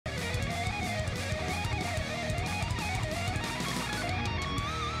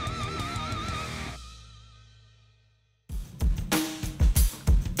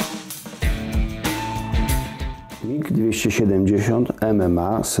MIG 270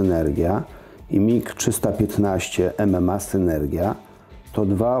 MMA Synergia i MIG 315 MMA Synergia to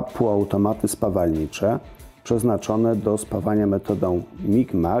dwa półautomaty spawalnicze przeznaczone do spawania metodą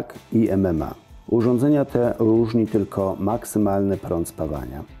MIG-MAG i MMA. Urządzenia te różni tylko maksymalny prąd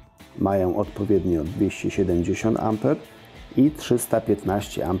spawania. Mają odpowiednio 270 A i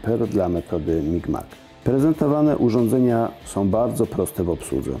 315 A dla metody MIG-MAG. Prezentowane urządzenia są bardzo proste w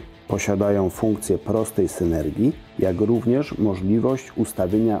obsłudze. Posiadają funkcję prostej synergii, jak również możliwość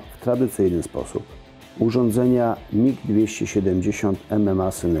ustawienia w tradycyjny sposób. Urządzenia MIG 270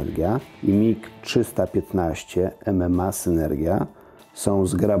 MMA Synergia i MIG 315 MMA Synergia są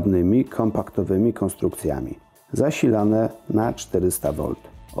zgrabnymi, kompaktowymi konstrukcjami, zasilane na 400 V.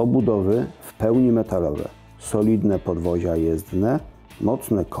 Obudowy w pełni metalowe, solidne podwozia jezdne,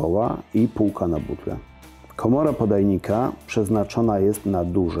 mocne koła i półka na butle. Komora podajnika przeznaczona jest na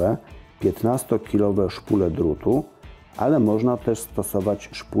duże, 15-kilowe szpule drutu, ale można też stosować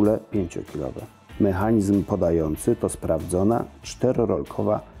szpule 5-kilowe. Mechanizm podający to sprawdzona,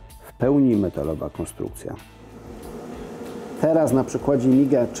 4-rolkowa, w pełni metalowa konstrukcja. Teraz na przykładzie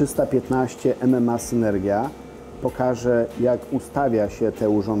MIGa 315 MMA Synergia pokażę, jak ustawia się te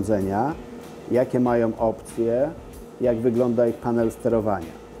urządzenia, jakie mają opcje, jak wygląda ich panel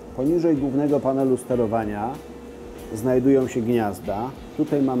sterowania. Poniżej głównego panelu sterowania znajdują się gniazda.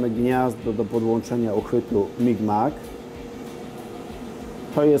 Tutaj mamy gniazdo do podłączenia uchwytu MIG-MAG.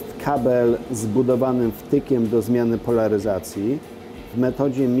 To jest kabel z budowanym wtykiem do zmiany polaryzacji. W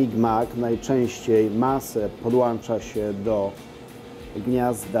metodzie MIG-MAG najczęściej masę podłącza się do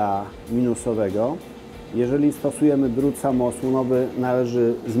gniazda minusowego. Jeżeli stosujemy drut samoosłonowy,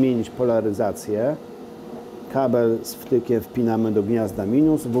 należy zmienić polaryzację. Kabel z wtykiem wpinamy do gniazda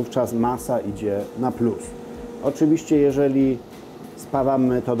minus, wówczas masa idzie na plus. Oczywiście, jeżeli spawamy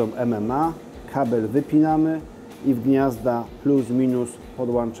metodą MMA, kabel wypinamy i w gniazda plus minus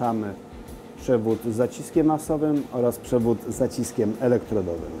podłączamy przewód z zaciskiem masowym oraz przewód z zaciskiem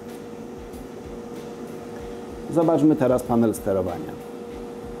elektrodowym. Zobaczmy teraz panel sterowania.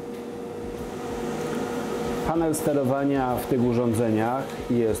 Panel sterowania w tych urządzeniach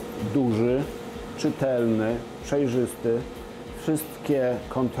jest duży, czytelny, przejrzysty. Wszystkie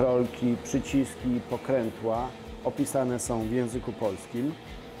kontrolki, przyciski, pokrętła opisane są w języku polskim.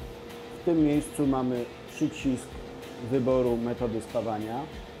 W tym miejscu mamy przycisk wyboru metody spawania.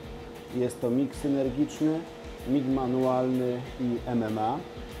 Jest to MIG synergiczny, MIG manualny i MMA.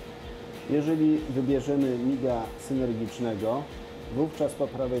 Jeżeli wybierzemy MIGa synergicznego, wówczas po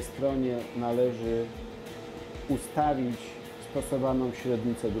prawej stronie należy ustawić stosowaną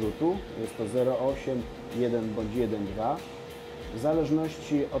średnicę drutu. Jest to 0,8, 1 bądź 1,2. W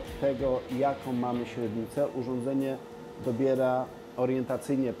zależności od tego, jaką mamy średnicę, urządzenie dobiera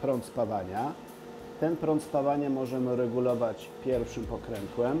orientacyjnie prąd spawania. Ten prąd spawania możemy regulować pierwszym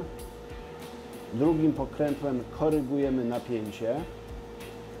pokrętłem. Drugim pokrętłem korygujemy napięcie,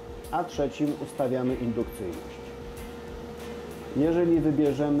 a trzecim ustawiamy indukcyjność. Jeżeli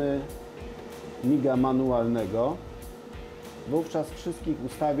wybierzemy MIGa manualnego, wówczas wszystkich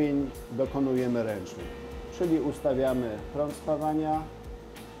ustawień dokonujemy ręcznie, czyli ustawiamy prąd spawania,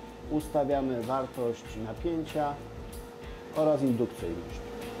 ustawiamy wartość napięcia oraz indukcyjność.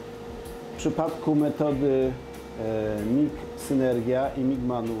 W przypadku metody MIG Synergia i MIG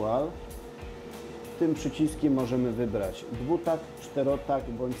Manual tym przyciskiem możemy wybrać dwutakt, czterotak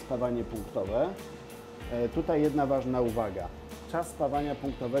bądź spawanie punktowe. Tutaj jedna ważna uwaga. Czas spawania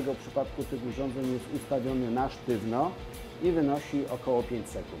punktowego w przypadku tych urządzeń jest ustawiony na sztywno i wynosi około 5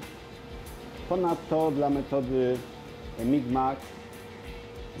 sekund. Ponadto dla metody MIG-MAG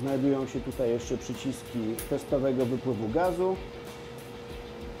znajdują się tutaj jeszcze przyciski testowego wypływu gazu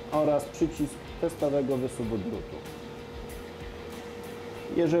oraz przycisk testowego wysuwu drutu.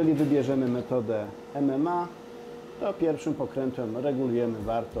 Jeżeli wybierzemy metodę MMA, to pierwszym pokrętłem regulujemy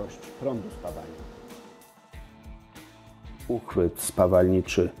wartość prądu spawania. Uchwyt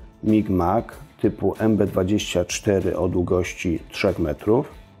spawalniczy MIG-MAG typu MB24 o długości 3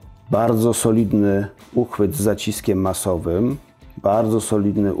 metrów. Bardzo solidny uchwyt z zaciskiem masowym, bardzo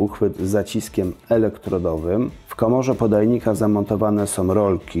solidny uchwyt z zaciskiem elektrodowym. W komorze podajnika zamontowane są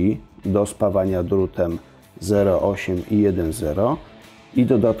rolki do spawania drutem 0,8 i 1,0 i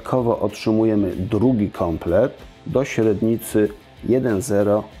dodatkowo otrzymujemy drugi komplet do średnicy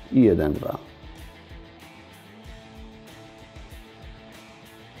 1,0 i 1,2.